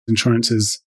Insurance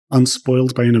is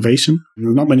unspoiled by innovation. There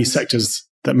are not many sectors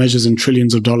that measures in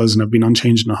trillions of dollars and have been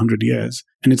unchanged in 100 years.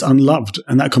 And it's unloved.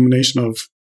 And that combination of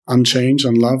unchanged,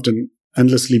 unloved, and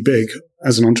endlessly big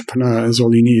as an entrepreneur is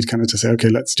all you need kind of to say, okay,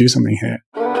 let's do something here.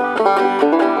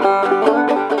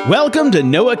 Welcome to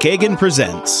Noah Kagan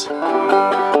Presents.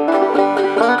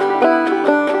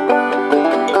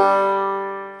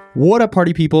 What up,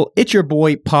 party people? It's your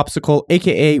boy, Popsicle,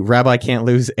 aka Rabbi Can't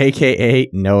Lose, aka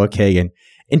Noah Kagan.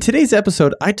 In today's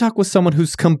episode, I talk with someone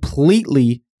who's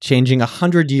completely changing a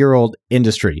 100-year-old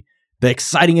industry, the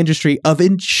exciting industry of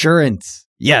insurance.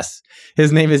 Yes,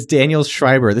 his name is Daniel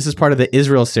Schreiber. This is part of the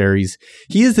Israel series.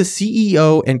 He is the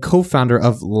CEO and co-founder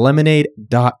of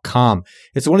Lemonade.com.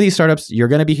 It's one of these startups you're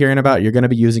going to be hearing about, you're going to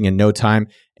be using in no time,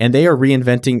 and they are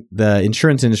reinventing the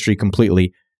insurance industry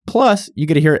completely. Plus, you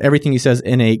get to hear everything he says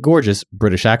in a gorgeous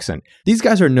British accent. These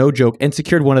guys are no joke and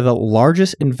secured one of the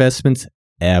largest investments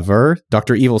ever,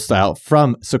 Dr. Evil style,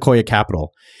 from Sequoia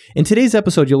Capital. In today's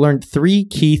episode, you'll learn three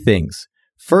key things.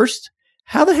 First,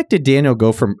 how the heck did Daniel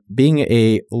go from being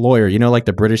a lawyer, like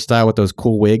the British style with those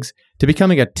cool wigs, to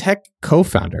becoming a tech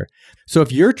co-founder? So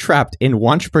if you're trapped in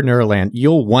entrepreneur land,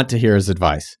 you'll want to hear his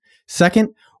advice. Second,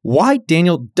 why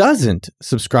Daniel doesn't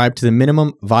subscribe to the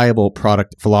minimum viable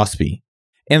product philosophy.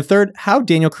 And third, how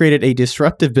Daniel created a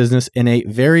disruptive business in a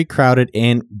very crowded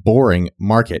and boring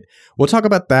market. We'll talk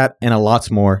about that and a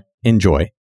lot more.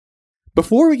 Enjoy.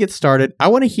 Before we get started, I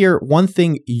want to hear one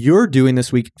thing you're doing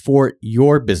this week for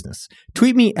your business.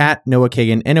 Tweet me at Noah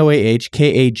Kagan,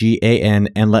 NOAHKAGAN,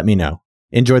 and let me know.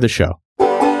 Enjoy the show. All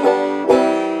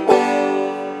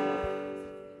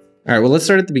right, well, let's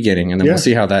start at the beginning, and then we'll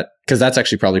see how that, because that's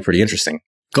actually probably pretty interesting.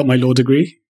 Got my law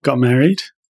degree, got married,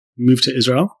 moved to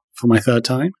Israel for my third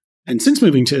time. And since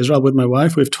moving to Israel with my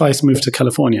wife, we've twice moved to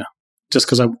California, just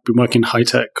because I've been working high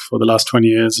tech for the last 20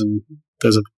 years, and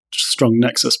there's a strong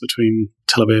nexus between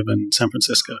Tel Aviv and San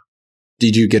Francisco.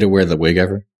 Did you get to wear the wig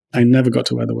ever? I never got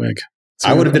to wear the wig. So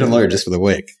I would have been a lawyer just for the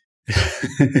wig.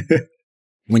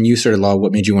 When you started law,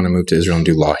 what made you want to move to Israel and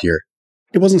do law here?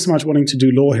 It wasn't so much wanting to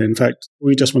do law here. In fact,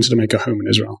 we just wanted to make a home in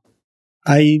Israel.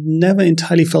 I never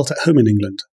entirely felt at home in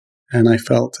England, and I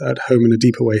felt at home in a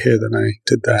deeper way here than I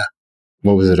did there.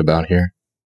 What was it about here?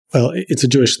 Well, it's a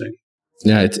Jewish thing.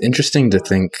 Yeah, it's interesting to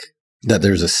think that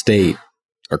there's a state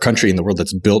or country in the world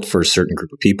that's built for a certain group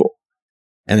of people.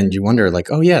 And then you wonder,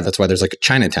 oh yeah, that's why there's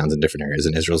Chinatowns in different areas,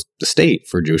 and Israel's the state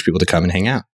for Jewish people to come and hang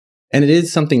out. And it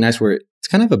is something nice where it's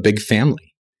kind of a big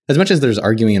family. As much as there's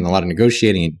arguing and a lot of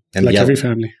negotiating. And every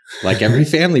family. Like every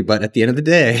family, but at the end of the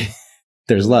day,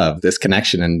 there's love, this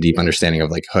connection and deep understanding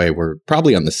of hey, we're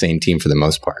probably on the same team for the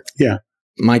most part. Yeah.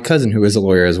 My cousin, who is a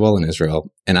lawyer as well in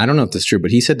Israel, and I don't know if this is true,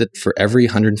 but he said that for every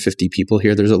 150 people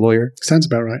here, there's a lawyer. Sounds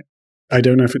about right. I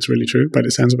don't know if it's really true, but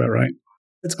it sounds about right.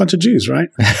 It's a bunch of Jews, right?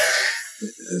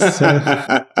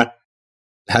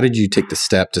 How did you take the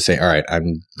step to say, all right,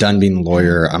 I'm done being a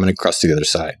lawyer, I'm going to cross to the other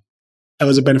side? I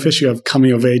was a beneficiary of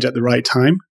coming of age at the right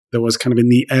time. There was kind of in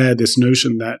the air this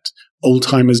notion that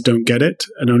old-timers don't get it,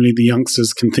 and only the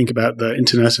youngsters can think about the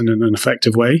internet in an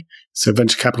effective way. So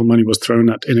venture capital money was thrown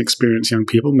at inexperienced young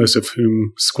people, most of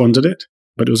whom squandered it.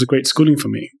 But it was a great schooling for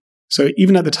me. So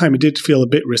even at the time, it did feel a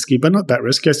bit risky, but not that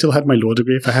risky. I still had my law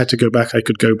degree. If I had to go back, I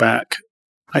could go back.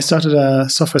 I started a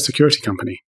software security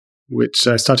company, which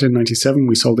I started in 1997.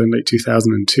 We sold in late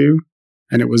 2002,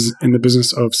 and it was in the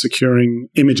business of securing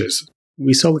images.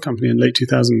 We sold the company in late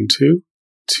 2002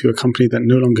 to a company that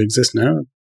no longer exists now.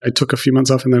 I took a few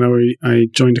months off, and then I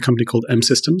joined a company called M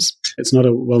Systems. It's not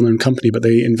a well-known company, but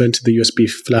they invented the USB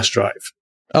flash drive.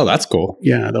 Oh, that's cool.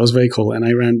 Yeah, that was very cool. And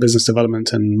I ran business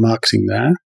development and marketing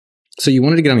there. So you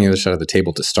wanted to get on the other side of the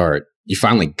table to start. You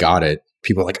finally got it.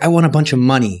 People are I want a bunch of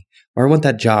money, or I want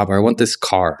that job, or I want this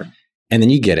car. And then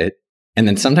you get it. And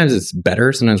then sometimes it's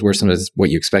better, sometimes worse, sometimes it's what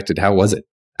you expected. How was it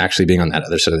actually being on that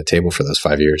other side of the table for those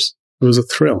 5 years? It was a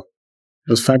thrill.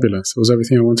 It was fabulous. It was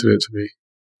everything I wanted it to be.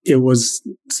 It was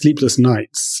sleepless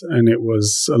nights, and it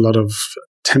was a lot of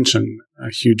tension, a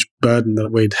huge burden that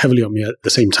weighed heavily on me at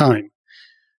the same time.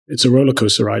 It's a roller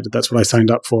coaster ride. That's what I signed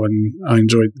up for, and I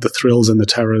enjoyed the thrills and the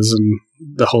terrors and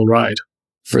the whole ride.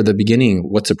 For the beginning,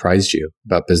 what surprised you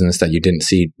about business that you didn't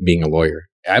see being a lawyer?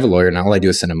 I have a lawyer, and all I do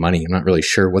is send them money. I'm not really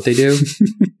sure what they do.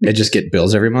 I just get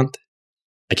bills every month.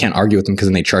 I can't argue with them because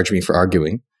then they charge me for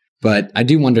arguing. But I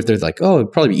do wonder if they're it'd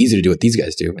probably be easy to do what these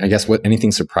guys do. I guess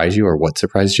anything surprised you, or what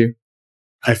surprised you?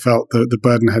 I felt the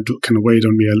burden had kind of weighed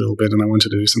on me a little bit, and I wanted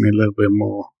to do something a little bit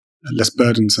more, less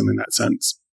burdensome in that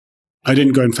sense. I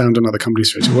didn't go and found another company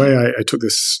straight away. I took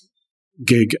this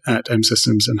gig at M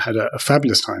Systems and had a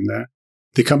fabulous time there.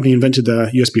 The company invented the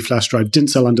USB flash drive, didn't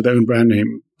sell under their own brand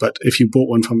name, but if you bought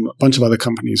one from a bunch of other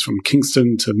companies, from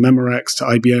Kingston to Memorex to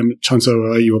IBM, chances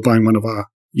are you were buying one of our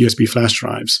USB flash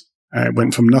drives. It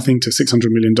went from nothing to $600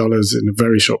 million in a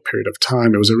very short period of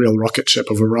time. It was a real rocket ship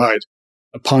of a ride.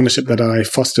 A partnership that I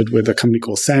fostered with a company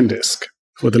called SanDisk,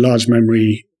 who are the large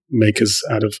memory makers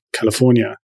out of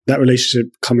California. That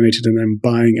relationship culminated in them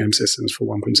buying M Systems for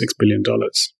 $1.6 billion.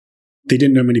 They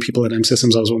didn't know many people at M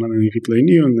Systems. I was one of the many people they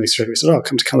knew, and they straight away said,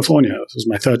 come to California. This was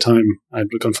my third time I'd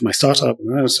gone for my startup.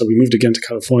 So we moved again to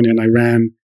California, and I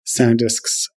ran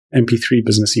SanDisk's MP3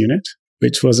 business unit,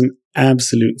 which was an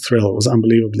absolute thrill. It was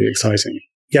unbelievably exciting.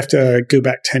 You have to go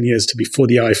back 10 years to before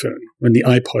the iPhone, when the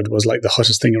iPod was like the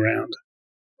hottest thing around.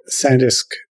 SanDisk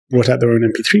brought out their own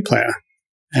MP3 player,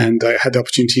 and I had the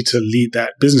opportunity to lead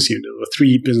that business unit. There were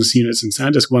 3 business units in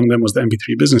SanDisk. One of them was the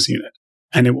MP3 business unit.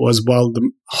 And it was, while the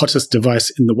hottest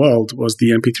device in the world was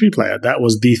the MP3 player, that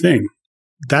was the thing.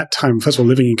 That time, first of all,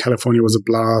 living in California was a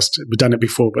blast. We'd done it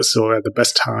before, but still had the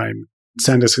best time.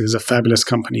 SanDisk is a fabulous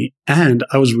company. And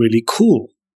I was really cool.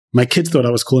 My kids thought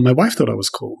I was cool, and my wife thought I was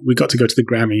cool. We got to go to the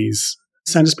Grammys.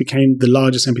 SanDisk became the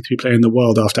largest MP3 player in the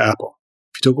world after Apple.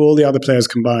 If you took all the other players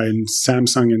combined,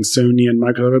 Samsung and Sony and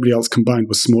Microsoft, everybody else combined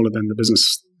was smaller than the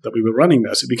business that we were running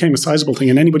there. So it became a sizable thing.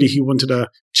 And anybody who wanted to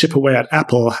chip away at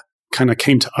Apple kind of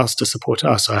came to us to support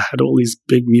us. So I had all these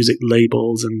big music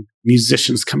labels and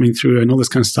musicians coming through and all this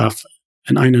kind of stuff.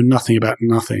 And I know nothing about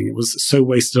nothing. It was so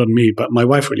wasted on me, but my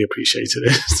wife really appreciated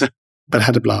it. But I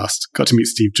had a blast. Got to meet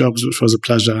Steve Jobs, which was a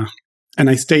pleasure. And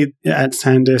I stayed at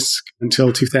SanDisk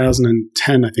until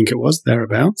 2010, I think it was,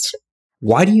 thereabouts.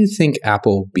 Why do you think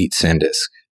Apple beat SanDisk?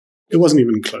 It wasn't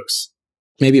even close.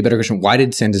 Maybe a better question, why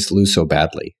did SanDisk lose so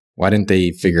badly? Why didn't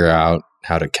they figure out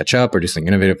how to catch up or do something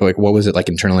innovative? Like, what was it like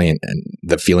internally and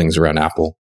the feelings around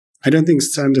Apple? I don't think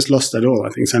SanDisk lost at all. I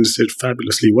think SanDisk did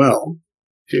fabulously well.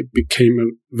 It became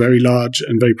a very large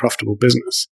and very profitable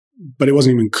business, but it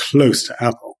wasn't even close to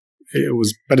Apple. It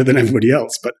was better than everybody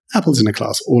else, but Apple's in a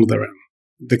class all of their own.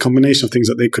 The combination of things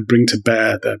that they could bring to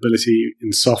bear, their ability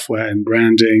in software and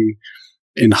branding,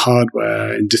 in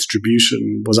hardware, in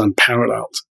distribution, was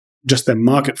unparalleled. Just their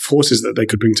market forces that they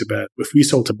could bring to bear. If we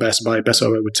sold to Best Buy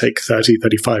would take 30,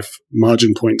 35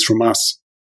 margin points from us.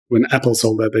 When Apple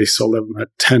sold that, they sold them at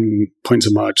 10 points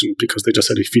of margin because they just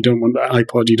said, if you don't want that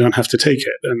iPod, you don't have to take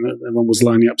it. And everyone was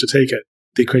lining up to take it.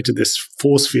 They created this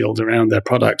force field around their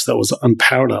products that was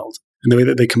unparalleled. And the way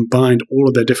that they combined all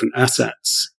of their different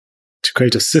assets to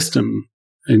create a system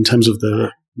in terms of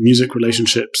the music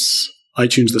relationships,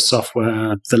 iTunes, the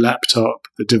software, the laptop,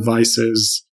 the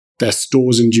devices, their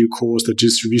stores in due course, the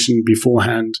distribution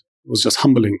beforehand, was just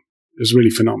humbling. It was really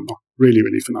phenomenal. Really,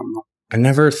 really phenomenal. I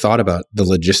never thought about the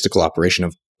logistical operation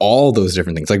of all those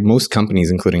different things. Like most companies,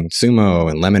 including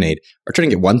Sumo and Lemonade, are trying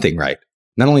to get one thing right.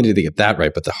 Not only did they get that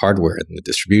right, but the hardware and the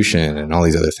distribution and all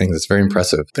these other things. It's very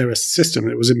impressive. They're a system.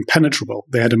 It was impenetrable.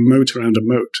 They had a moat around a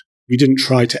moat. We didn't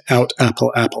try to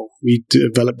out-Apple Apple. We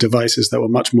developed devices that were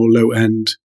much more low-end,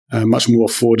 much more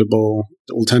affordable,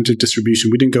 alternative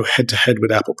distribution. We didn't go head-to-head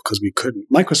with Apple because we couldn't.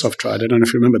 Microsoft tried. I don't know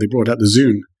if you remember. They brought out the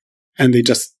Zune, and they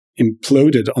just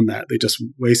imploded on that. They just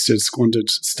squandered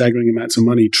staggering amounts of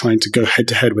money trying to go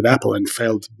head-to-head with Apple and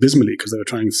failed abysmally because they were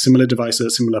trying similar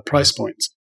devices, similar price points.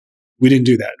 We didn't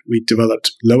do that. We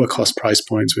developed lower cost price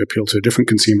points. We appealed to a different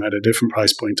consumer at a different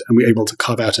price point, and we were able to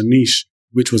carve out a niche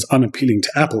which was unappealing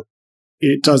to Apple.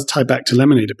 It does tie back to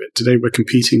Lemonade a bit. Today, we're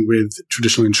competing with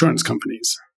traditional insurance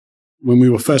companies. When we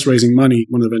were first raising money,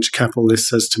 one of the venture capitalists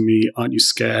says to me, aren't you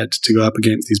scared to go up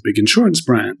against these big insurance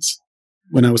brands?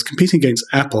 When I was competing against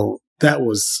Apple, that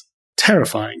was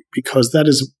terrifying because that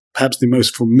is perhaps the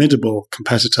most formidable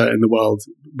competitor in the world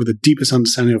with the deepest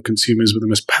understanding of consumers, with the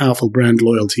most powerful brand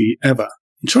loyalty ever.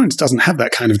 Insurance doesn't have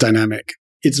that kind of dynamic.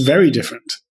 It's very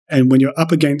different. And when you're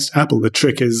up against Apple, the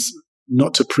trick is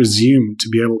not to presume to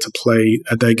be able to play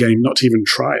at their game, not to even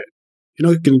try it.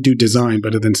 You're not going to do design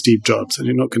better than Steve Jobs, and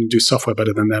you're not going to do software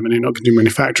better than them, and you're not going to do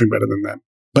manufacturing better than them.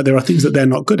 But there are things that they're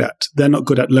not good at. They're not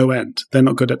good at low end. They're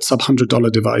not good at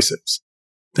sub-$100 devices.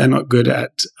 They're not good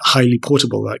at highly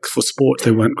portable. Like for sport,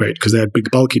 they weren't great because they had big,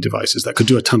 bulky devices that could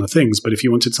do a ton of things. But if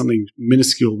you wanted something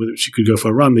minuscule with which you could go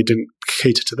for a run, they didn't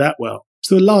cater to that well.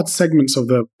 So there were large segments of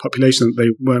the population that they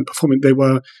weren't performing. They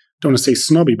were, I don't want to say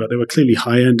snobby, but they were clearly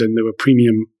high-end and they were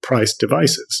premium-priced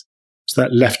devices. So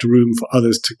that left room for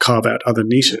others to carve out other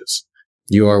niches.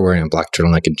 You are wearing a black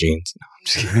turtleneck and jeans. No, I'm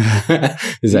just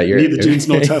kidding. Is that your... Neither jeans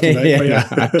nor turtleneck.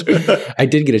 Yeah. I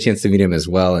did get a chance to meet him as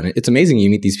well. And it's amazing you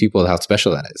meet these people, how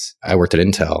special that is. I worked at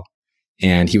Intel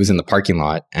and he was in the parking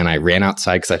lot and I ran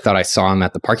outside because I thought I saw him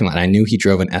at the parking lot. And I knew he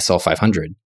drove an SL500.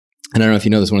 And I don't know if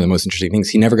you know this, one of the most interesting things,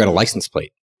 he never got a license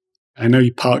plate. I know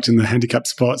he parked in the handicapped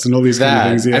spots and all these kind of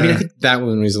things. Yeah. I mean, I think that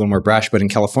one was a little more brash, but in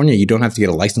California, you don't have to get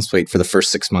a license plate for the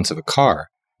first 6 months of a car.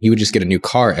 He would just get a new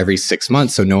car every 6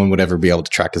 months, so no one would ever be able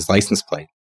to track his license plate.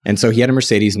 And so he had a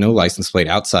Mercedes, no license plate,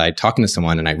 outside talking to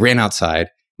someone, and I ran outside.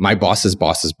 My boss's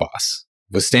boss's boss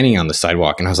was standing on the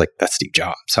sidewalk, and I was like, "That's Steve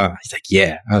Jobs, huh?" He's like,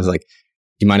 "Yeah." I was like,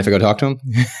 "Do you mind if I go talk to him?"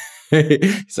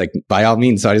 He's like, "By all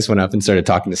means." So I just went up and started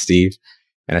talking to Steve,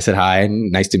 and I said, "Hi,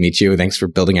 nice to meet you. Thanks for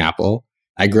building Apple."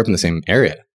 I grew up in the same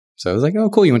area. So I was like, "Oh,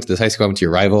 cool. You went to this high school. I went to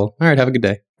your rival. All right, have a good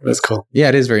day." That's cool. Yeah,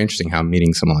 it is very interesting how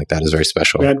meeting someone like that is very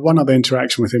special. We had one other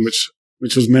interaction with him,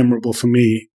 which was memorable for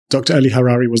me. Dr. Eli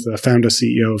Harari was the founder,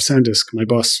 CEO of SanDisk, my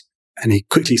boss. And he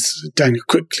quickly, "Daniel,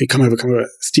 quickly, come over.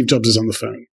 Steve Jobs is on the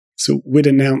phone." So we'd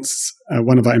announce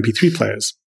one of our MP3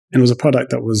 players. And it was a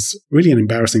product that was really an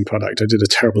embarrassing product. I did a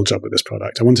terrible job with this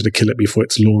product. I wanted to kill it before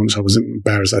its launch. I was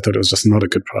embarrassed. I thought it was just not a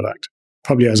good product.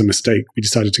 Probably as a mistake, we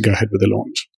decided to go ahead with the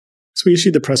launch. So we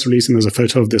issued the press release, and there's a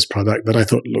photo of this product that I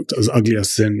thought looked as ugly as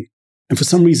sin. And for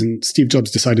some reason, Steve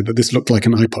Jobs decided that this looked like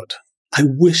an iPod. I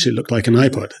wish it looked like an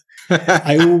iPod.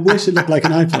 I wish it looked like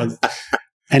an iPod.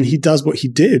 And he does what he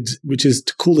did, which is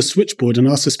to call the switchboard and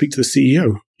ask to speak to the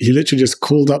CEO. He literally just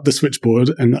called up the switchboard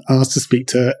and asked to speak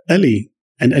to Eli.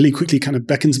 And Eli quickly kind of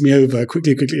beckons me over,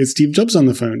 quickly, it's Steve Jobs on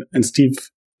the phone. And Steve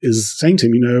is saying to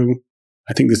him,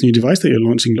 "I think this new device that you're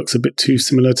launching looks a bit too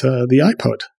similar to the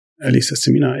iPod." Eli says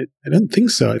to me, "I don't think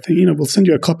so. I think, we'll send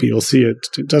you a copy. You'll see it.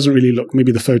 It doesn't really look,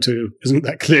 maybe the photo isn't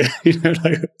that clear."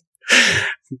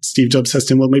 Steve Jobs says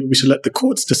to him, "Well, maybe we should let the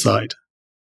courts decide."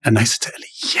 And I said to Eli,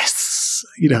 "Yes."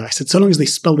 I said, "So long as they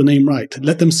spell the name right,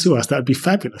 let them sue us. That would be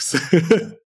fabulous."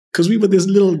 Because we were this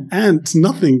little ant,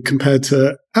 nothing compared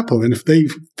to Apple. And if they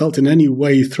felt in any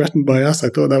way threatened by us, I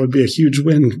thought that would be a huge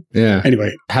win. Yeah.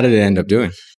 Anyway. How did it end up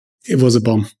doing? It was a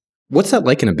bomb. What's that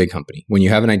like in a big company when you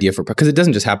have an idea for, because it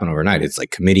doesn't just happen overnight. It's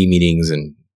like committee meetings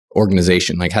and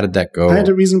organization. Like, how did that go? I had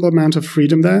a reasonable amount of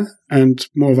freedom there, and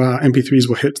more of our MP3s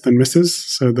were hits than misses.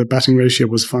 So the batting ratio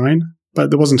was fine, but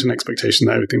there wasn't an expectation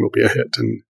that everything will be a hit.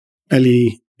 And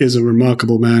Eli is a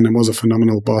remarkable man and was a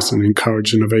phenomenal boss and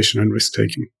encouraged innovation and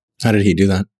risk-taking. How did he do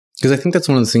that? Because I think that's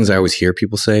one of the things I always hear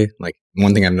people say. Like,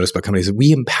 one thing I've noticed about companies is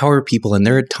we empower people and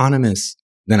they're autonomous.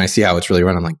 Then I see how it's really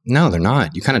run. I'm like, no, they're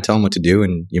not. You kind of tell them what to do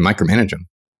and you micromanage them.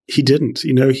 He didn't.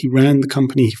 He ran the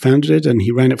company, he founded it, and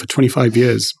he ran it for 25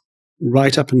 years.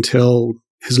 Right up until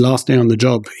his last day on the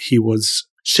job, he was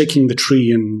shaking the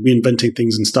tree and reinventing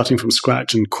things and starting from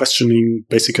scratch and questioning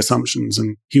basic assumptions.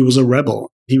 And he was a rebel.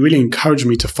 He really encouraged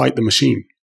me to fight the machine.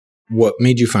 What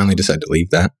made you finally decide to leave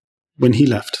that? When he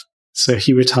left. So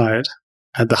he retired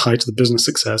at the height of the business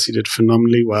success. He did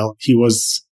phenomenally well. He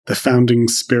was the founding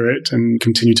spirit and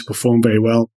continued to perform very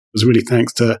well. It was really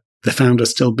thanks to the founder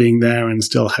still being there and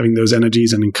still having those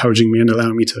energies and encouraging me and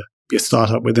allowing me to be a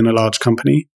startup within a large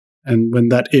company. And when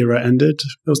that era ended,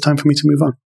 it was time for me to move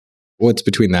on. What's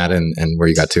between that and where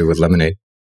you got to with Lemonade?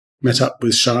 Met up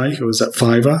with Shai, who was at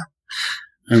Fiverr,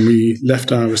 and we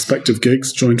left our respective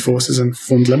gigs, joined forces, and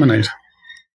formed Lemonade.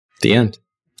 The end.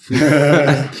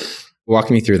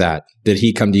 Walk me through that. Did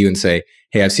he come to you and say,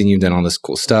 "Hey, I've seen you've done all this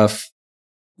cool stuff"?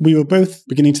 We were both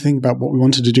beginning to think about what we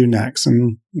wanted to do next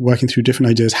and working through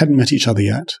different ideas. Hadn't met each other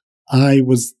yet. I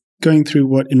was going through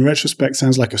what in retrospect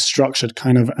sounds like a structured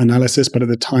kind of analysis, but at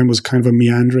the time was kind of a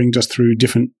meandering just through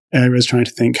different areas, trying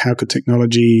to think how could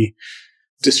technology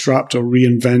disrupt or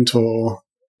reinvent or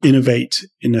innovate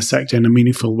in a sector in a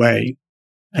meaningful way.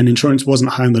 And insurance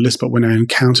wasn't high on the list, but when I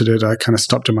encountered it, I kind of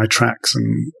stopped in my tracks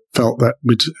and felt that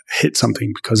we'd hit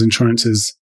something because insurance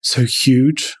is so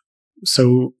huge,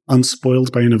 so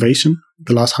unspoiled by innovation.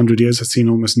 The last 100 years has seen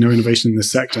almost no innovation in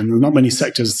this sector. And there's not many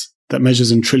sectors that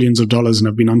measures in trillions of dollars and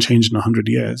have been unchanged in 100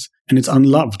 years. And it's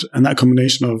unloved. And that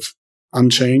combination of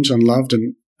unchanged, unloved,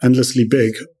 and endlessly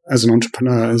big as an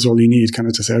entrepreneur is all you need kind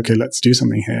of to say, okay, let's do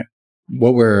something here.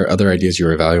 What were other ideas you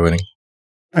were evaluating?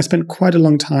 I spent quite a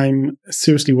long time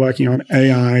seriously working on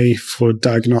AI for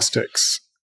diagnostics.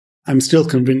 I'm still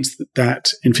convinced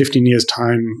that in 15 years'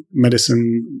 time,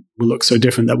 medicine will look so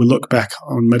different that we'll look back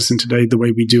on medicine today the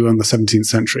way we do on the 17th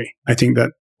century. I think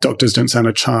that doctors don't stand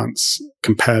a chance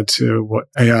compared to what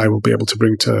AI will be able to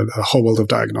bring to the whole world of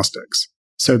diagnostics.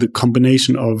 So the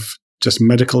combination of just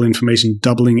medical information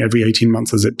doubling every 18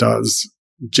 months as it does,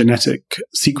 genetic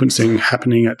sequencing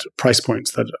happening at price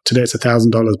points that today it's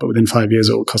 $1,000, but within 5 years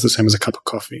it will cost the same as a cup of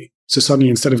coffee. So suddenly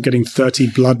instead of getting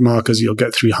 30 blood markers, you'll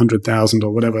get 300,000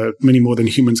 or whatever, many more than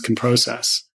humans can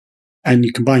process. And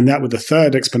you combine that with the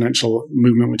third exponential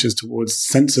movement, which is towards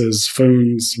sensors,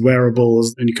 phones,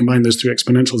 wearables, and you combine those three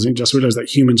exponentials and you just realize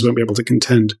that humans won't be able to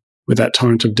contend with that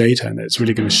torrent of data, and that it's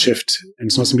really going to shift. And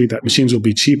it's not simply that machines will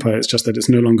be cheaper, it's just that it's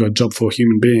no longer a job for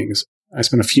human beings. I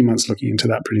spent a few months looking into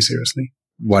that pretty seriously.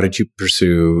 Why did you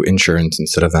pursue insurance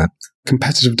instead of that?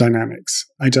 Competitive dynamics.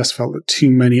 I just felt that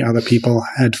too many other people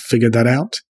had figured that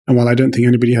out. And while I don't think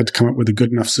anybody had come up with a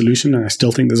good enough solution, and I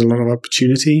still think there's a lot of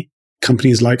opportunity,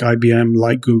 companies like IBM,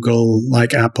 like Google,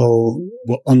 like Apple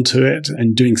were onto it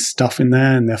and doing stuff in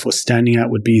there, and therefore standing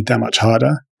out would be that much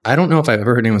harder. I don't know if I've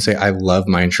ever heard anyone say, I love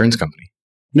my insurance company.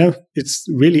 No, it's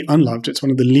really unloved. It's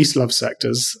one of the least loved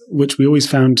sectors, which we always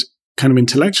found kind of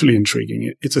intellectually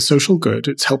intriguing. It's a social good.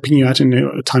 It's helping you out in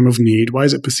a time of need. Why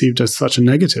is it perceived as such a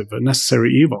negative, a necessary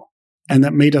evil? And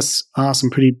that made us ask some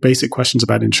pretty basic questions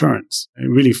about insurance.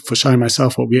 And really, for Shai and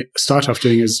myself, what we start off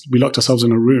doing is we locked ourselves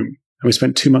in a room and we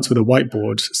spent 2 months with a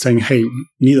whiteboard saying, hey,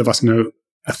 neither of us know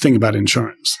a thing about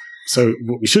insurance. So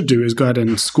what we should do is go ahead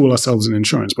and school ourselves in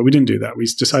insurance. But we didn't do that. We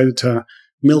decided to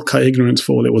milk our ignorance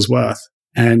for all it was worth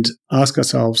and ask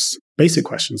ourselves basic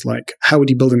questions like, how would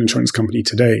you build an insurance company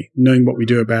today, knowing what we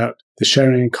do about the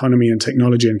sharing economy and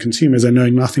technology and consumers and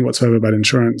knowing nothing whatsoever about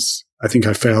insurance? I think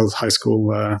I failed high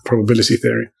school probability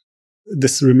theory.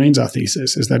 This remains our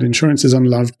thesis, is that insurance is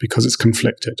unloved because it's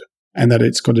conflicted and that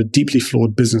it's got a deeply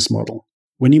flawed business model.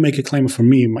 When you make a claim for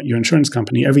me, your insurance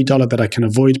company, every dollar that I can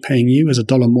avoid paying you is a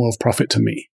dollar more of profit to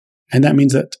me. And that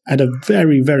means that at a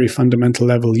very, very fundamental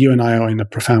level, you and I are in a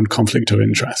profound conflict of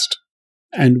interest.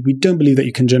 And we don't believe that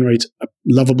you can generate a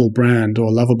lovable brand or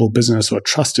a lovable business or a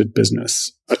trusted business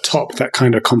atop that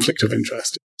kind of conflict of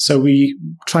interest. So we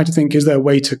try to think, is there a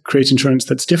way to create insurance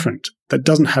that's different, that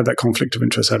doesn't have that conflict of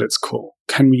interest at its core?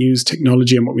 Can we use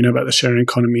technology and what we know about the sharing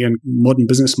economy and modern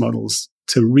business models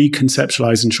to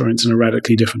reconceptualize insurance in a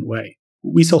radically different way?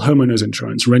 We sell homeowners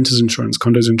insurance, renters insurance,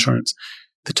 condos insurance.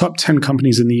 The top 10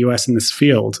 companies in the US in this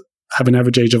field have an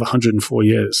average age of 104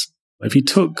 years. If you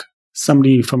took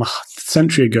somebody from a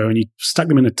century ago and you stuck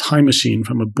them in a time machine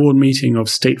from a board meeting of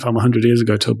State Farm 100 years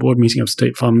ago to a board meeting of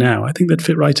State Farm now, I think they'd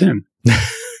fit right in.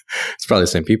 It's probably the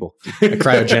same people.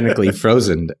 Cryogenically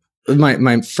frozen.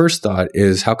 My first thought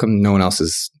is, how come no one else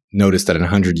has noticed that in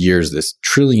 100 years, this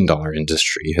trillion-dollar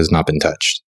industry has not been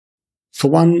touched? For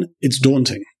one, it's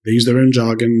daunting. They use their own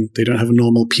jargon. They don't have a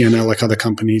normal P&L like other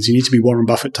companies. You need to be Warren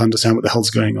Buffett to understand what the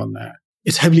hell's going on there.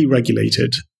 It's heavily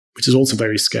regulated, which is also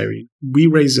very scary. We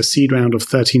raised a seed round of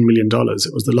 $13 million.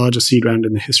 It was the largest seed round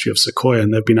in the history of Sequoia,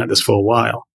 and they've been at this for a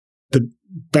while. The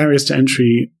barriers to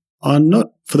entry are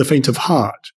not for the faint of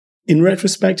heart. In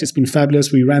retrospect, it's been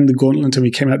fabulous. We ran the gauntlet and we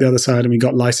came out the other side and we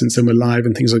got licensed and we're live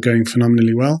and things are going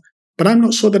phenomenally well. But I'm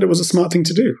not sure that it was a smart thing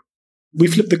to do. We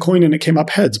flipped the coin and it came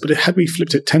up heads, but had we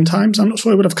flipped it 10 times, I'm not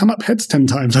sure it would have come up heads 10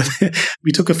 times.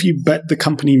 We took a few bet the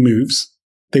company moves.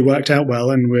 They worked out well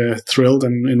and we're thrilled,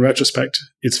 and in retrospect,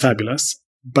 it's fabulous.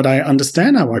 But I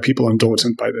understand now why people are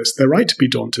daunted by this. They're right to be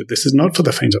daunted. This is not for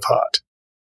the faint of heart.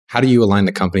 How do you align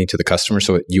the company to the customer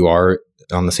so you are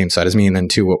on the same side as me? And then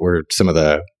two, what were some of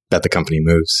the bet the company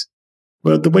moves?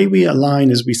 Well, the way we align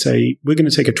is we say we're going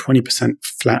to take a 20%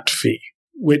 flat fee,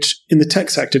 which in the tech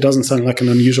sector doesn't sound like an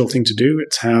unusual thing to do.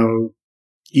 It's how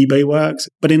eBay works.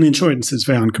 But in insurance, it's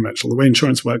very unconventional. The way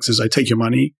insurance works is I take your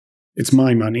money, it's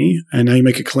my money, and now you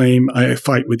make a claim, I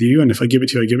fight with you, and if I give it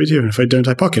to you, I give it to you, and if I don't,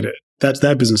 I pocket it. That's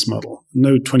their business model.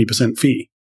 No 20% fee.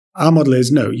 Our model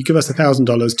is, no, you give us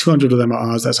 $1,000, 200 of them are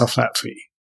ours, that's our flat fee.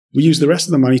 We use the rest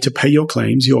of the money to pay your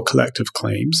claims, your collective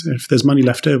claims. If there's money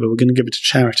left over, we're going to give it to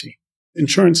charity.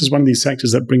 Insurance is one of these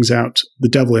sectors that brings out the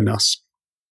devil in us.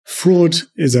 Fraud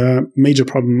is a major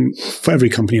problem for every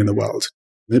company in the world.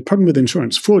 The problem with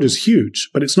insurance, fraud is huge,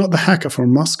 but it's not the hacker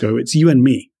from Moscow, it's you and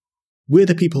me. We're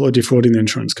the people who are defrauding the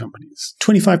insurance companies.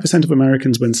 25% of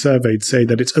Americans, when surveyed, say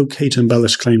that it's okay to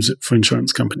embellish claims for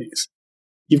insurance companies.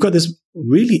 You've got this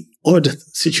really odd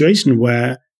situation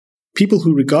where people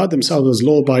who regard themselves as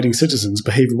law-abiding citizens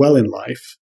behave well in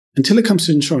life until it comes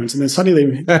to insurance, and then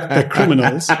suddenly they're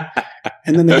criminals,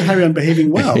 and then they carry on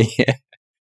behaving well. Yeah.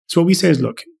 So what we say is,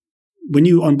 look, when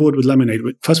you on board with Lemonade,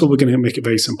 first of all, we're going to make it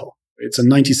very simple. It's a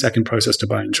 90-second process to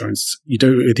buy insurance. You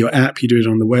do it with your app, you do it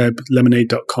on the web,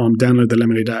 lemonade.com, download the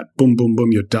Lemonade app, boom, boom, boom,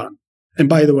 you're done. And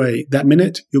by the way, that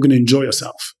minute, you're going to enjoy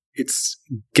yourself. It's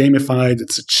gamified,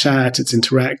 it's a chat, it's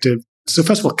interactive. So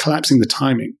first of all, collapsing the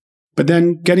timing, but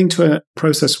then getting to a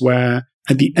process where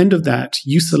at the end of that,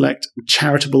 you select a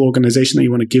charitable organization that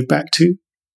you want to give back to. I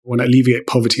want to alleviate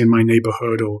poverty in my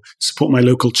neighborhood or support my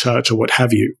local church or what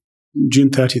have you.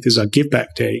 June 30th is our Give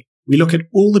Back Day. We look at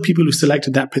all the people who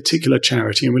selected that particular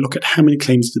charity and we look at how many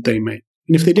claims did they make.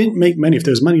 And if they didn't make many, if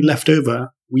there was money left over,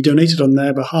 we donate it on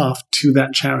their behalf to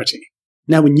that charity.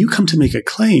 Now, when you come to make a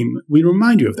claim, we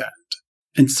remind you of that.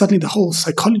 And suddenly the whole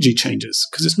psychology changes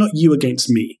because it's not you against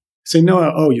me. Say,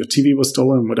 no, oh, your TV was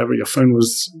stolen, whatever, your phone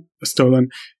was stolen.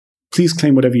 Please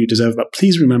claim whatever you deserve, but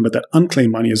please remember that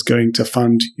unclaimed money is going to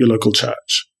fund your local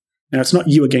church. Now, it's not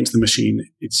you against the machine.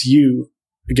 It's you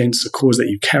against a cause that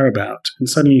you care about. And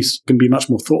suddenly you can be much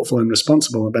more thoughtful and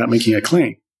responsible about making a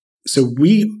claim. So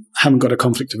we haven't got a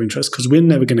conflict of interest because we're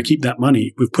never going to keep that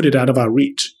money. We've put it out of our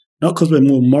reach, not because we're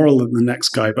more moral than the next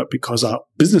guy, but because our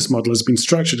business model has been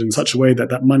structured in such a way that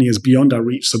that money is beyond our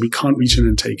reach, so we can't reach in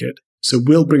and take it. So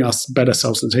we'll bring our better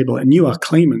selves to the table. And you, our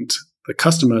claimant, the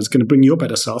customer, is going to bring your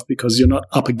better self because you're not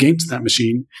up against that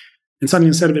machine. And suddenly,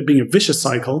 instead of it being a vicious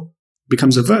cycle, it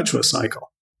becomes a virtuous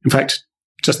cycle. In fact,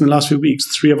 just in the last few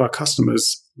weeks, 3 of our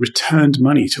customers returned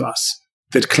money to us.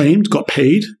 They'd claimed, got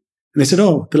paid, and they said,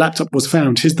 oh, the laptop was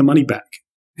found. Here's the money back.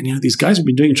 And, these guys have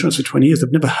been doing insurance for 20 years.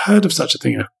 They've never heard of such a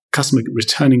thing, a customer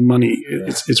returning money.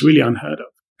 It's really unheard of.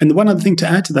 And the one other thing to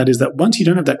add to that is that once you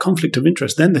don't have that conflict of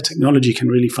interest, then the technology can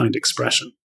really find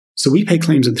expression. So we pay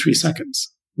claims in 3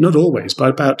 seconds. Not always, but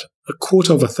about a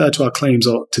quarter of a third to our claims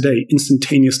are today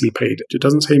instantaneously paid. It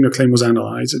doesn't say your claim was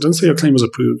analyzed. It doesn't say your claim was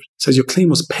approved. It says your claim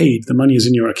was paid. The money is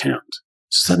in your account.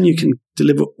 So suddenly you can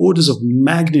deliver orders of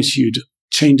magnitude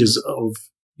changes of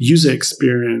user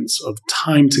experience, of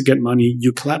time to get money.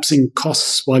 You're collapsing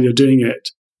costs while you're doing it,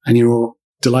 and you're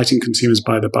delighting consumers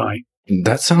by the buy.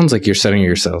 That sounds like you're setting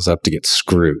yourselves up to get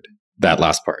screwed, that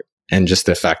last part. And just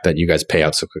the fact that you guys pay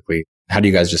out so quickly. How do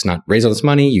you guys just not raise all this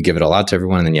money? You give it all out to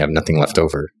everyone and then you have nothing left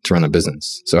over to run the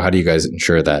business. So how do you guys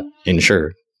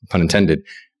ensure, pun intended,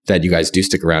 that you guys do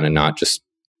stick around and not just,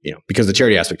 because the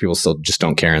charity aspect, people still just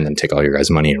don't care and then take all your guys'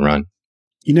 money and run.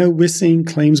 We're seeing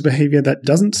claims behavior that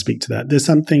doesn't speak to that. There's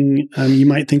something, you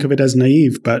might think of it as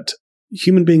naive, but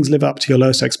human beings live up to your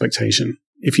lowest expectation.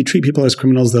 If you treat people as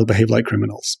criminals, they'll behave like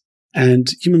criminals. And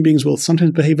human beings will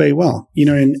sometimes behave very well.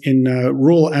 In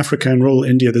rural Africa and rural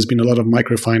India, there's been a lot of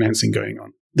microfinancing going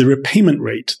on. The repayment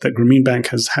rate that Grameen Bank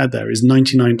has had there is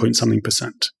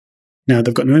 99.something%. Now,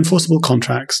 they've got no enforceable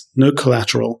contracts, no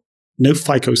collateral, no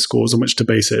FICO scores on which to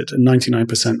base it, and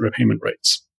 99% repayment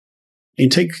rates. And you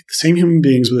take the same human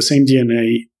beings with the same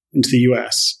DNA into the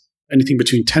US, anything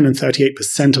between 10 and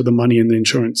 38% of the money in the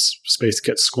insurance space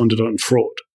gets squandered on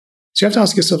fraud. So you have to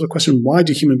ask yourself the question, why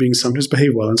do human beings sometimes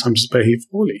behave well and sometimes behave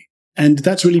poorly? And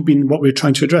that's really been what we're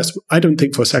trying to address. I don't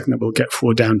think for a second that we'll get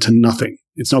fraud down to nothing.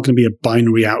 It's not going to be a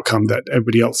binary outcome that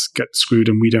everybody else gets screwed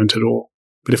and we don't at all.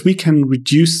 But if we can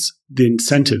reduce the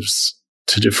incentives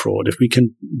to defraud, if we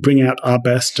can bring out our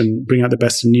best and bring out the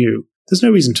best in you, there's no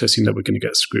reason to assume that we're going to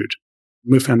get screwed.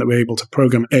 We've found that we're able to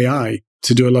program AI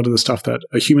to do a lot of the stuff that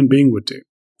a human being would do.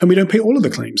 And we don't pay all of the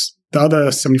claims. The other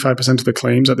 75% of the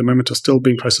claims at the moment are still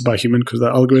being processed by a human because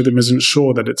the algorithm isn't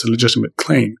sure that it's a legitimate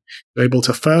claim. We're able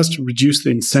to first reduce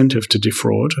the incentive to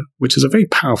defraud, which is a very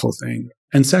powerful thing.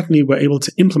 And secondly, we're able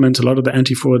to implement a lot of the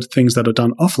anti-fraud things that are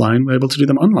done offline. We're able to do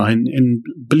them online in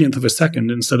billionth of a second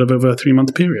instead of over a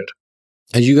 3-month period.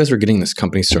 As you guys were getting this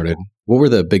company started, what were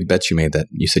the big bets you made that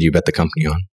you said you bet the company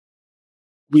on?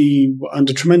 We were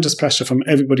under tremendous pressure from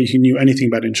everybody who knew anything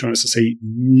about insurance to say,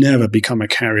 never become a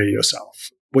carrier yourself.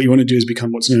 What you want to do is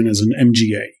become what's known as an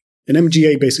MGA. An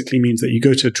MGA basically means that you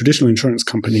go to a traditional insurance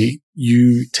company,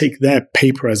 you take their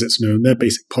paper as it's known, their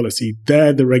basic policy,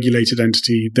 they're the regulated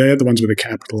entity, they're the ones with the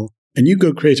capital, and you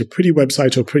go create a pretty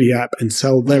website or pretty app and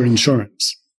sell their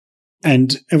insurance.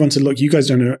 And everyone said, look, you guys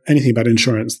don't know anything about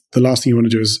insurance. The last thing you want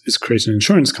to do is create an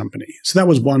insurance company. So that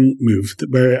was one move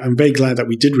where I'm very glad that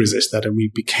we did resist that and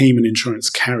we became an insurance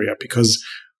carrier, because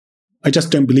I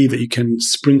just don't believe that you can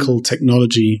sprinkle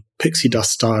technology pixie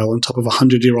dust style on top of a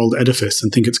 100-year-old edifice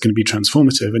and think it's going to be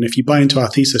transformative. And if you buy into our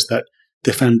thesis that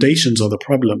the foundations are the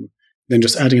problem, then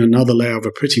just adding another layer of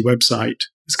a pretty website,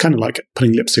 it's kind of like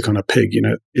putting lipstick on a pig.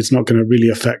 It's not going to really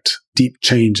affect deep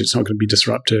change. It's not going to be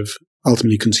disruptive.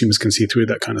 Ultimately, consumers can see through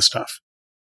that kind of stuff.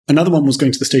 Another one was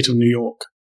going to the state of New York.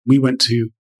 We went to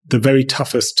the very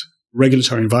toughest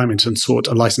regulatory environment and sought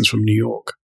a license from New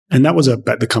York. And that was a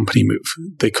bet the company move.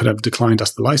 They could have declined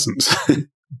us the license.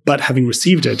 But having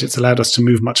received it, it's allowed us to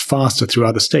move much faster through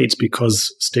other states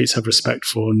because states have respect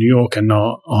for New York and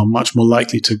are much more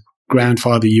likely to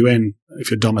grandfather you in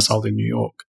if you're domiciled in New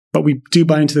York. But we do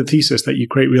buy into the thesis that you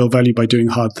create real value by doing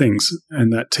hard things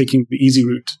and that taking the easy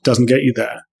route doesn't get you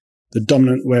there. The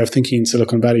dominant way of thinking in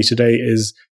Silicon Valley today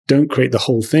is don't create the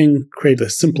whole thing, create the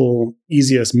simple,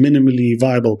 easiest, minimally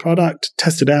viable product,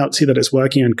 test it out, see that it's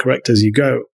working and correct as you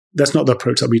go. That's not the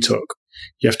approach that we took.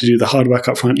 You have to do the hard work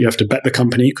up front. You have to bet the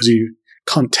company because you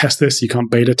can't test this. You can't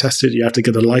beta test it. You have to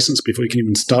get a license before you can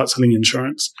even start selling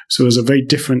insurance. So it was a very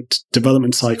different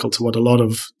development cycle to what a lot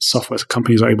of software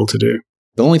companies are able to do.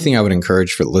 The only thing I would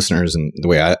encourage for the listeners, and the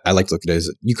way I like to look at it,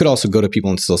 is you could also go to people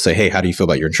and still say, hey, how do you feel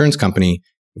about your insurance company?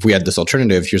 If we had this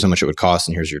alternative, here's how much it would cost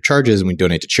and here's your charges, and we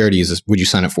donate to charities. Would you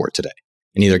sign up for it today?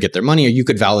 And either get their money, or you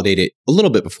could validate it a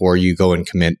little bit before you go and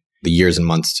commit the years and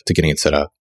months to getting it set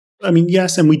up. I mean,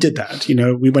 yes, and we did that.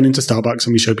 We went into Starbucks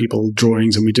and we showed people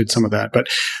drawings and we did some of that. But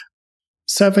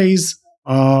surveys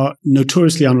are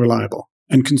notoriously unreliable.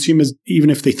 And consumers, even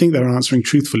if they think they're answering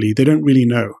truthfully, they don't really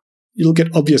know. You'll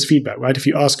get obvious feedback, right? If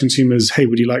you ask consumers, hey,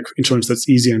 would you like insurance that's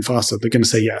easier and faster? They're going to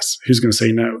say yes. Who's going to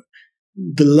say no?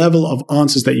 The level of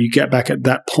answers that you get back at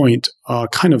that point are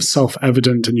kind of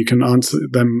self-evident and you can answer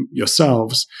them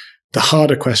yourselves. The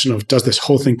harder question of, does this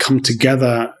whole thing come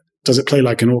together? Does it play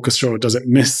like an orchestra or does it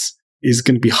miss? Is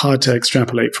going to be hard to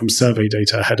extrapolate from survey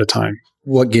data ahead of time.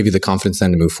 What gave you the confidence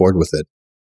then to move forward with it?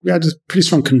 We had a pretty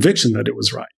strong conviction that it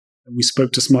was right. And we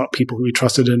spoke to smart people who we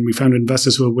trusted and we found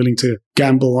investors who were willing to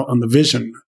gamble on the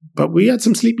vision. But we had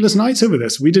some sleepless nights over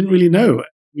this. We didn't really know.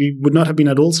 We would not have been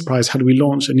at all surprised had we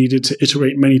launched and needed to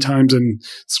iterate many times and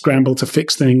scramble to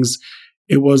fix things.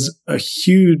 It was a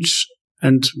huge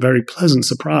and very pleasant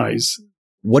surprise.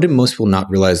 What did most people not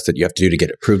realize that you have to do to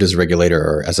get approved as a regulator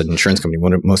or as an insurance company?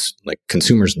 What did most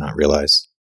consumers not realize?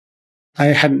 I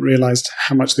hadn't realized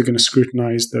how much they're going to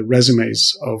scrutinize the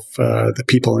resumes of the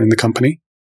people in the company.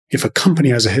 If a company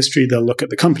has a history, they'll look at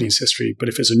the company's history. But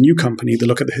if it's a new company, they'll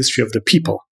look at the history of the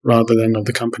people rather than of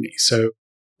the company. So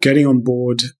getting on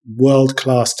board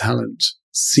world-class talent,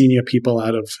 senior people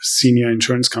out of senior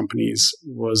insurance companies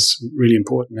was really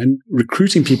important. And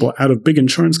recruiting people out of big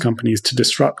insurance companies to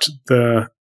disrupt the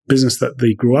business that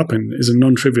they grew up in is a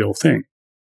non-trivial thing.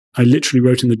 I literally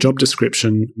wrote in the job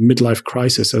description, midlife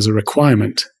crisis as a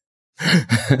requirement.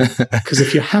 Because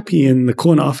if you're happy in the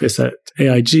corner office at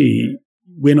AIG,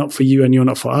 we're not for you and you're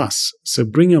not for us. So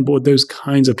bringing on board those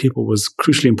kinds of people was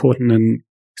crucially important. And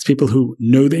it's people who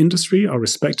know the industry, are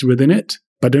respected within it,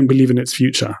 but don't believe in its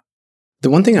future. The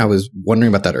one thing I was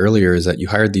wondering about that earlier is that you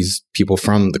hired these people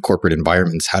from the corporate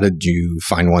environments. How did you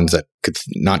find ones that could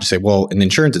not just say, well, in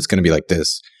insurance, it's going to be like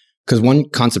this? Because one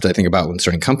concept I think about when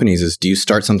starting companies is, do you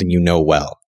start something you know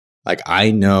well? Like, I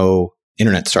know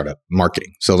internet startup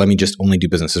marketing, so let me just only do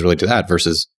businesses related to that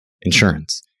versus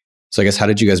insurance. So I guess, how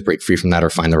did you guys break free from that or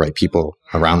find the right people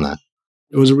around that?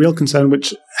 It was a real concern,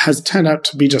 which has turned out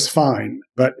to be just fine,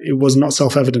 but it was not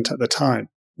self-evident at the time.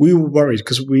 We were worried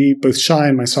because both Shai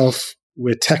and myself,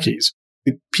 we're techies.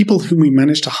 The people whom we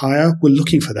managed to hire were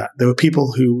looking for that. There were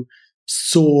people who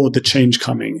saw the change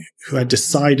coming, who had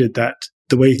decided that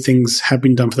the way things have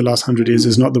been done for the last 100 years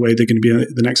is not the way they're going to be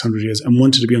the next 100 years and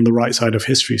wanted to be on the right side of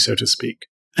history, so to speak.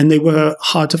 And they were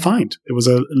hard to find. It was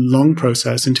a long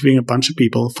process, interviewing a bunch of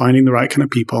people, finding the right kind of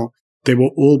people. They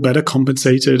were all better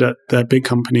compensated at their big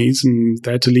companies, and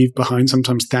they had to leave behind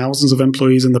sometimes thousands of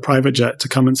employees in the private jet to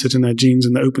come and sit in their jeans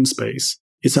in the open space.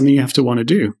 It's something you have to want to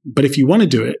do. But if you want to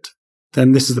do it,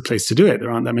 then this is the place to do it.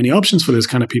 There aren't that many options for those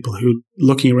kind of people who are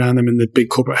looking around them in the big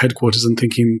corporate headquarters and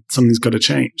thinking something's got to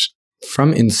change.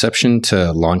 From inception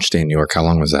to launch day in New York, how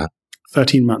long was that?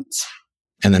 13 months.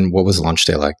 And then what was launch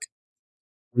day like?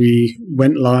 We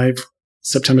went live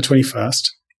September 21st,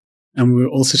 and we were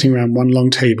all sitting around one long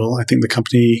table. I think the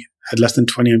company had less than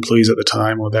 20 employees at the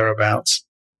time or thereabouts.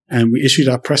 And we issued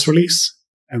our press release,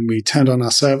 and we turned on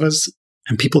our servers,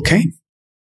 and people came.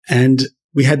 And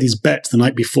we had these bets the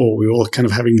night before. We were all kind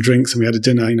of having drinks, and we had a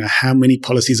dinner, how many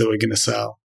policies are we going to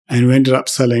sell? And we ended up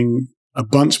selling a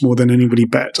bunch more than anybody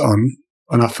bet on.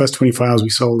 On our first 24 hours, we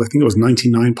sold, I think it was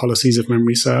 99 policies, if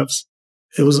memory serves.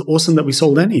 It was awesome that we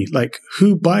sold any.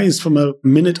 Who buys from a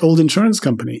minute-old insurance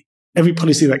company? Every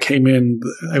policy that came in,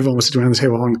 everyone was sitting around the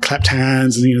table and clapped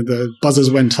hands, and the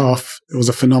buzzers went off. It was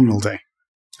a phenomenal day.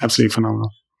 Absolutely phenomenal.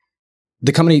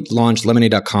 The company launched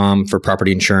Lemonade.com for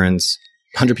property insurance,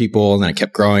 100 people, and then it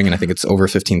kept growing, and I think it's over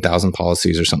 15,000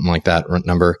 policies or something like that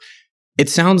number. It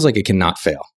sounds like it cannot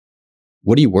fail.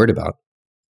 What are you worried about?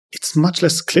 It's much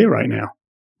less clear right now.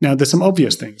 Now, there's some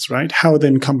obvious things, right? How are the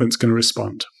incumbents going to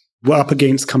respond? We're up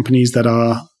against companies that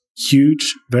are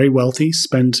huge, very wealthy,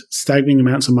 spend staggering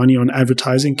amounts of money on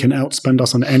advertising, can outspend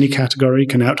us on any category,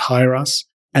 can out-hire us.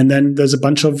 And then there's a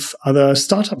bunch of other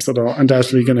startups that are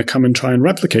undoubtedly going to come and try and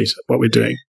replicate what we're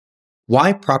doing.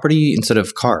 Why property instead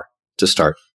of car to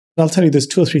start? I'll tell you, there's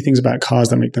 2 or 3 things about cars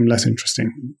that make them less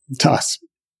interesting to us.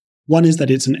 One is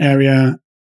that it's an area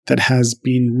that has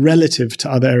been, relative to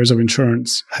other areas of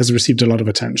insurance, has received a lot of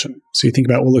attention. So you think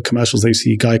about all the commercials they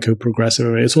see, Geico,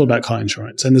 Progressive, it's all about car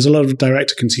insurance. And there's a lot of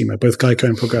direct-to-consumer. Both Geico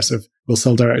and Progressive will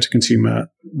sell direct-to-consumer,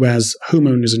 whereas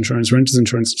homeowners insurance, renters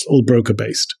insurance, is all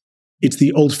broker-based. It's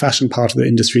the old-fashioned part of the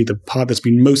industry, the part that's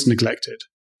been most neglected.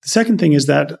 The second thing is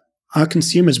that our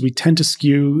consumers, we tend to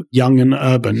skew young and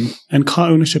urban, and car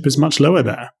ownership is much lower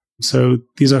there. So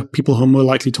these are people who are more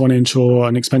likely to want to insure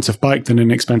an expensive bike than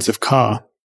an expensive car.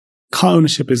 Car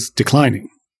ownership is declining.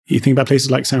 You think about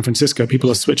places like San Francisco, people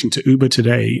are switching to Uber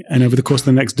today, and over the course of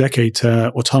the next decade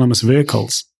to autonomous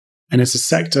vehicles. And it's a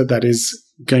sector that is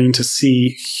going to see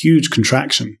huge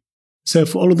contraction. So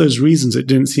for all of those reasons, it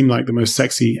didn't seem like the most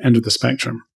sexy end of the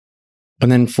spectrum.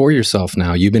 And then for yourself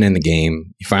now, you've been in the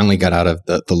game. You finally got out of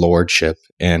the lordship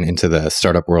and into the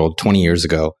startup world 20 years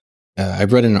ago.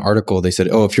 I've read in an article, they said,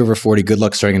 oh, if you're over 40, good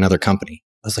luck starting another company.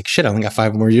 I was like, shit, I only got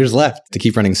 5 more years left to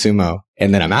keep running Sumo.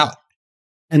 And then I'm out.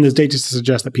 And there's data to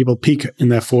suggest that people peak in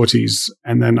their 40s.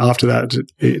 And then after that,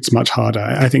 it's much harder.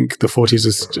 I think the 40s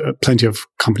is plenty of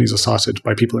companies are started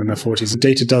by people in their 40s. The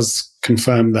data does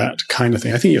confirm that kind of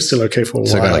thing. I think you're still okay for a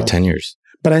while. So I got like 10 years.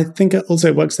 But I think also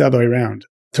it works the other way around.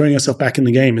 Throwing yourself back in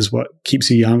the game is what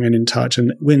keeps you young and in touch.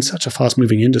 And we're in such a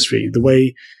fast-moving industry. The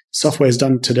way software is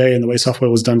done today and the way software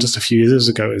was done just a few years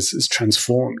ago is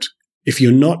transformed. If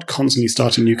you're not constantly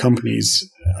starting new companies,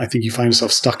 I think you find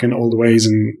yourself stuck in old ways,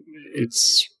 and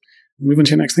it's move on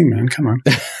to your next thing, man. Come on.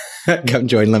 Come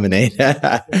join Lemonade.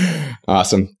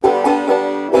 Awesome.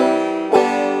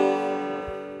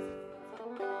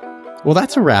 Well,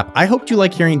 that's a wrap. I hoped you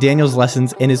like hearing Daniel's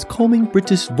lessons in his calming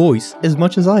British voice as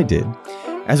much as I did.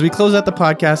 As we close out the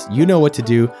podcast, you know what to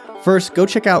do. First, go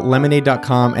check out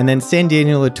lemonade.com and then send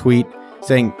Daniel a tweet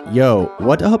saying, yo,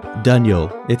 what up,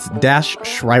 Daniel? It's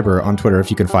 _Schreiber on Twitter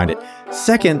if you can find it.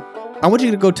 Second, I want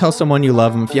you to go tell someone you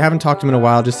love them. If you haven't talked to them in a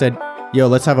while, just said, yo,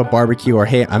 let's have a barbecue, or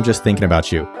hey, I'm just thinking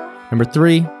about you. Number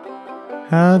 3,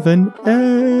 have an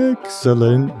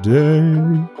excellent day.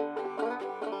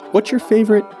 What's your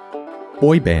favorite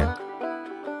boy band?